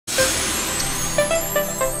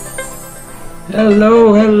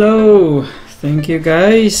Hello. Thank you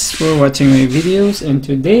guys for watching my videos, and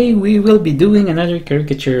today we will be doing another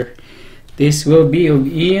caricature. This will be of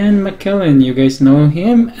Ian Mckellen. You guys know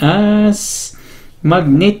him as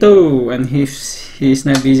Magneto, and if he's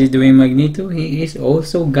not busy doing Magneto, he is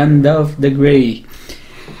also Gandalf the Grey.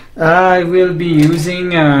 I will be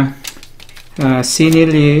using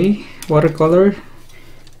Sennelier watercolor,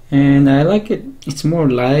 and I like it. It's more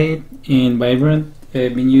light and vibrant.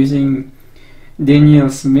 I've been using Daniel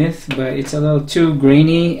Smith, but it's a little too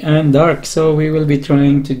grainy and dark, so we will be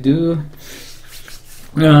trying to do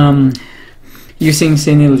using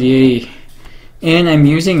Sennelier. And I'm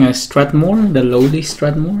using a Strathmore, the lowly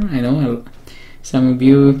Strathmore. I know some of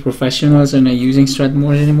you professionals are not using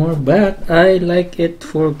Strathmore anymore, but I like it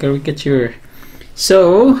for caricature.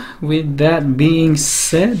 So with that being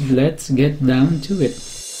said, let's get down to it.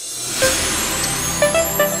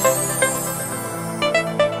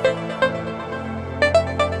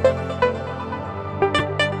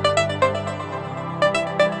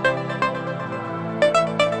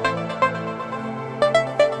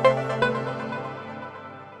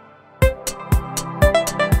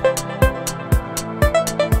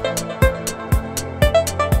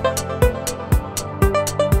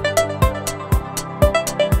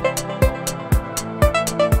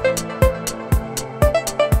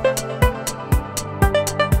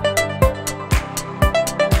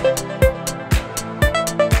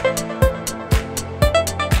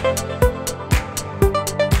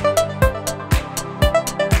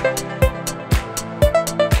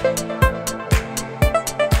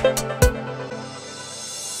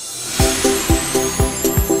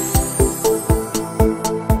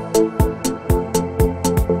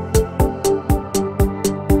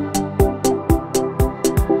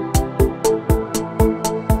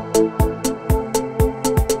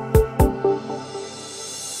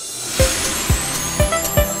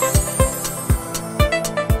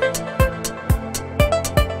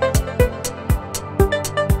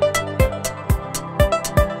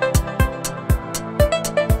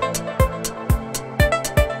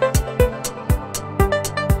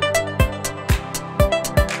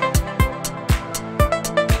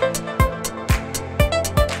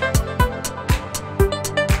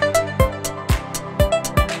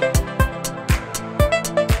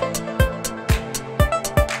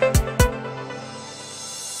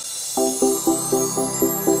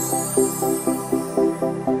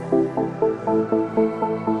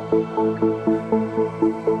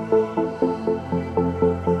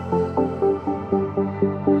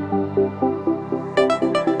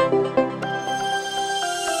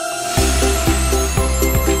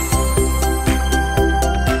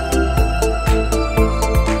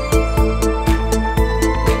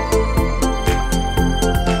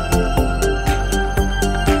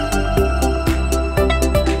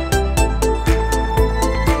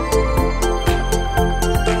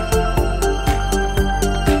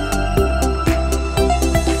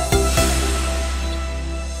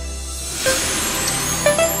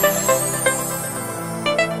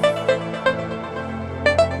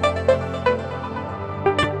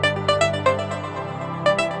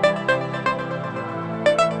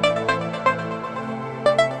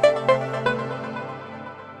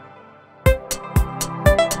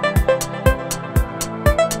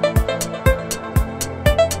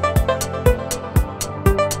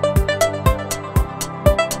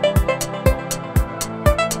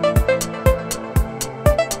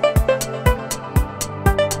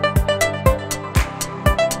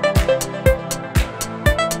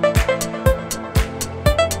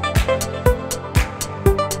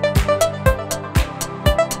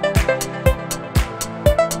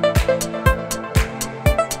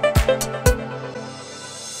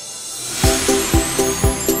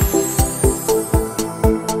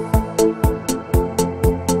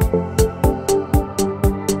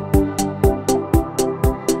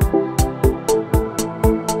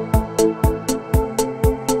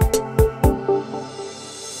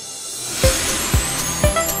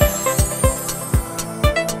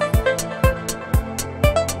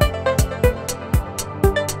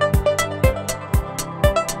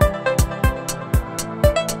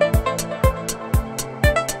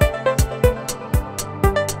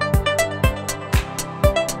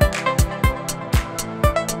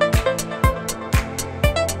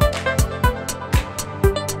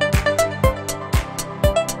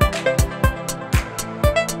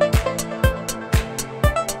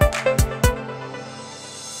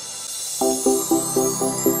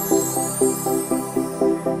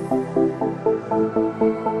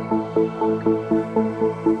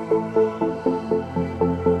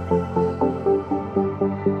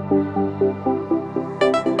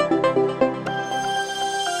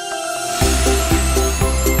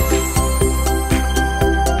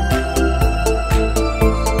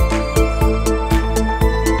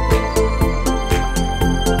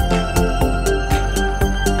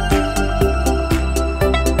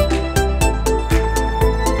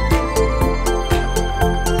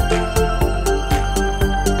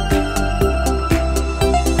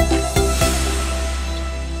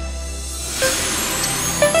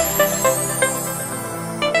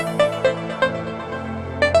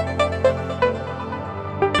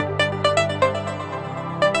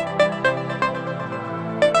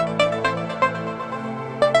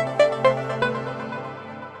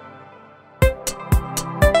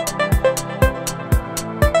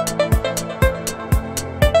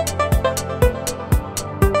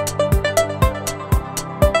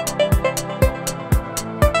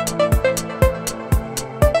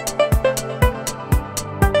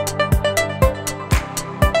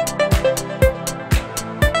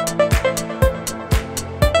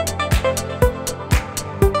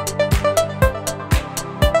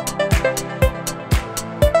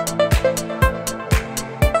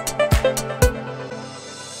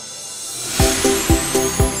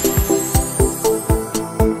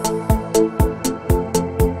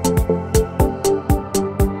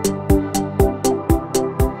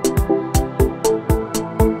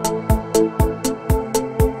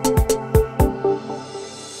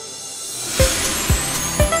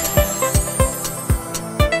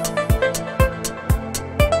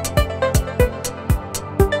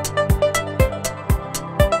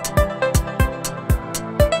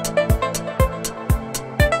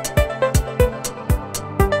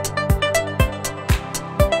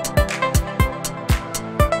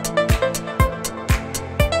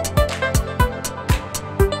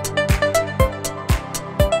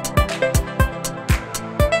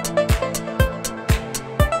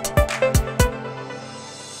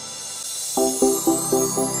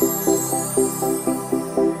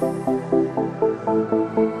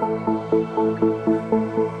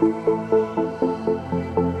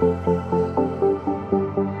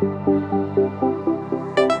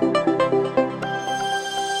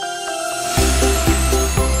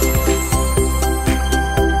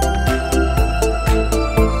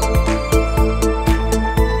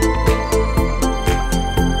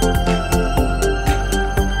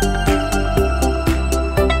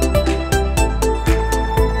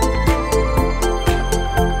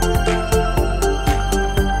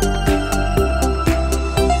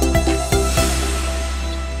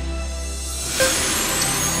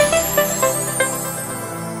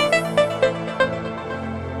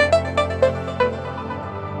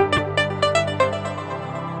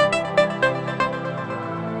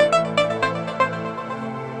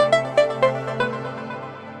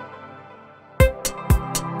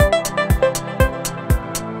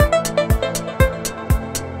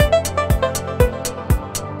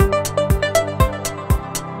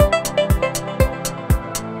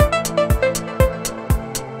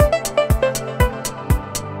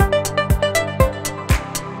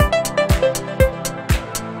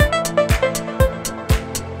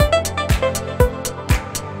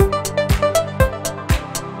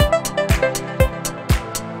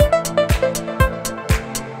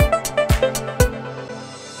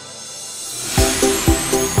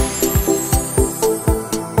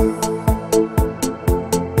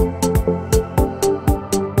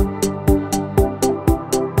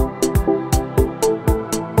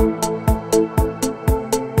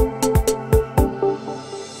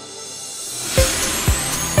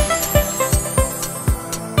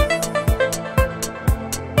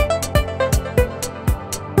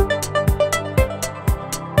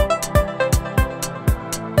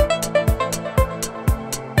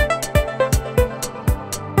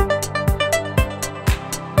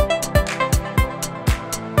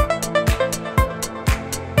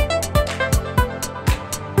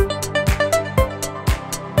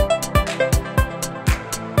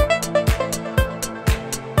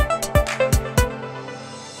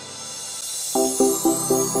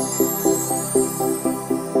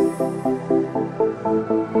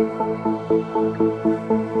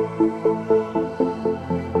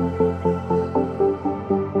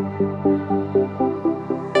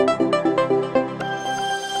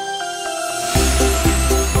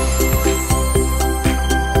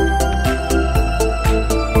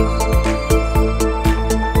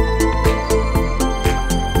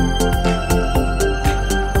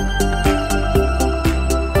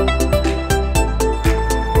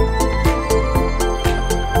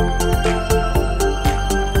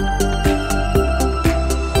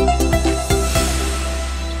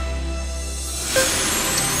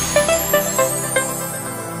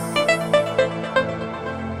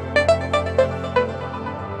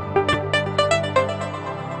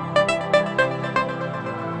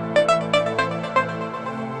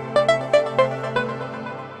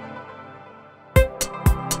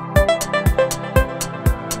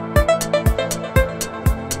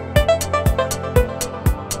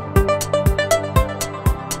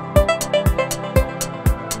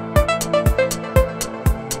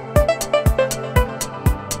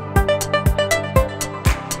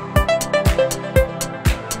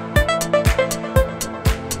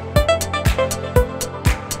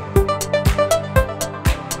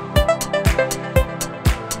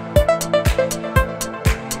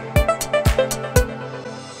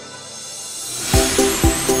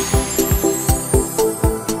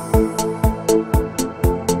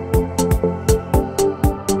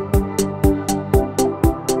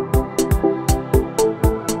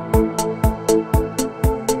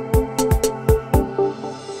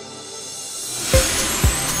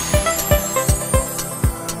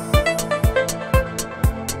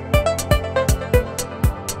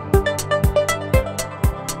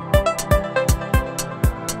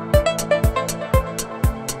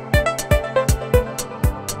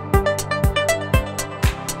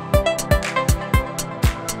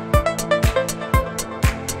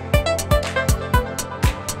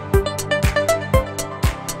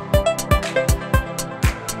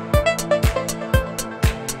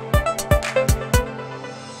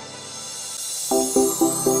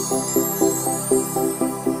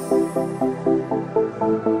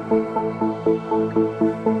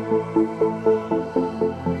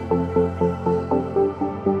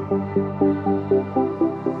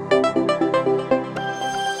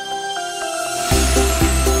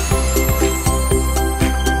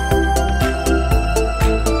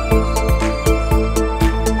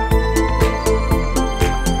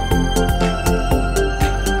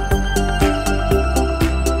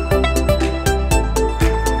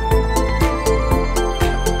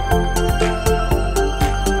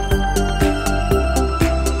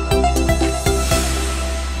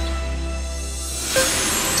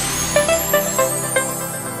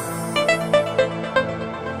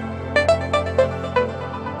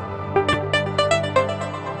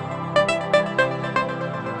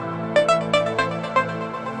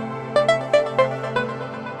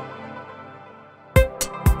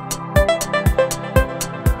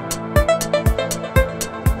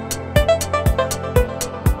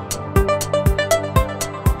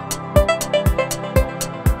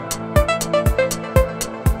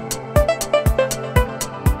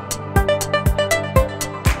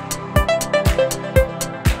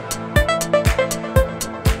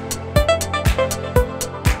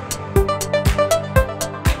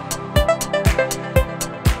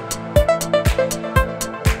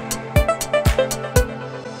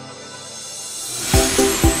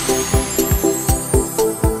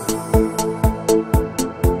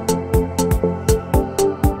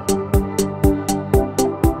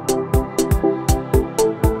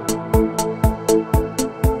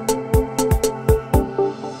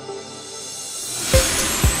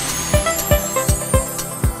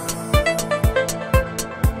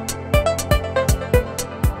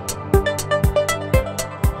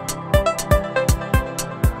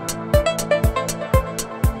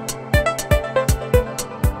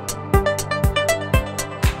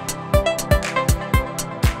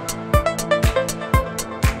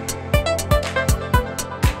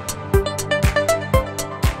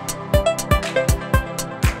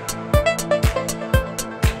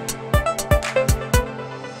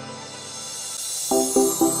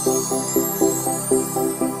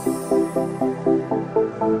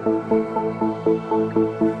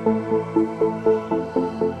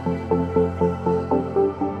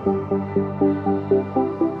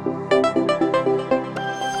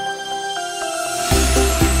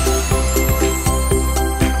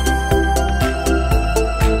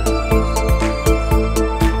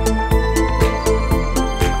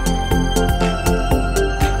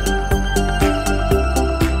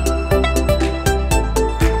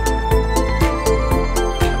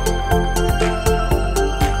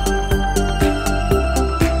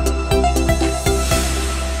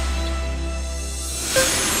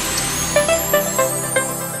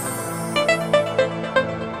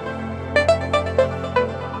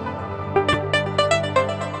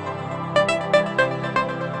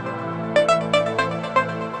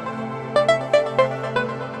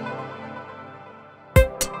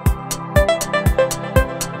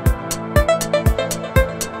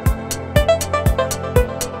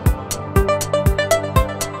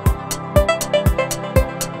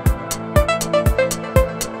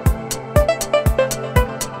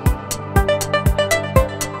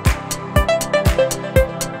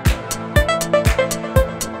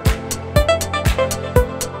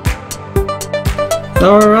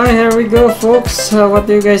 Alright, here we go, folks. What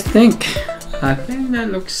do you guys think? I think that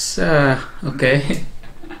looks okay.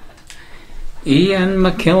 Ian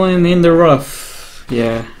Mckellen in the rough.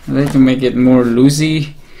 Yeah, I'd like to make it more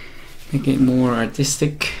loosey, make it more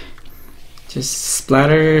artistic. Just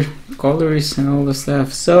splatter colors and all the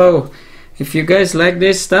stuff. So if you guys like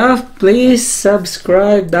this stuff, please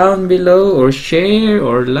subscribe down below, or share,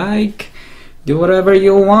 or like, do whatever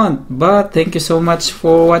you want. But thank you so much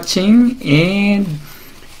for watching, and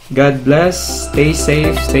God bless. Stay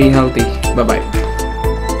safe, stay healthy. Bye bye.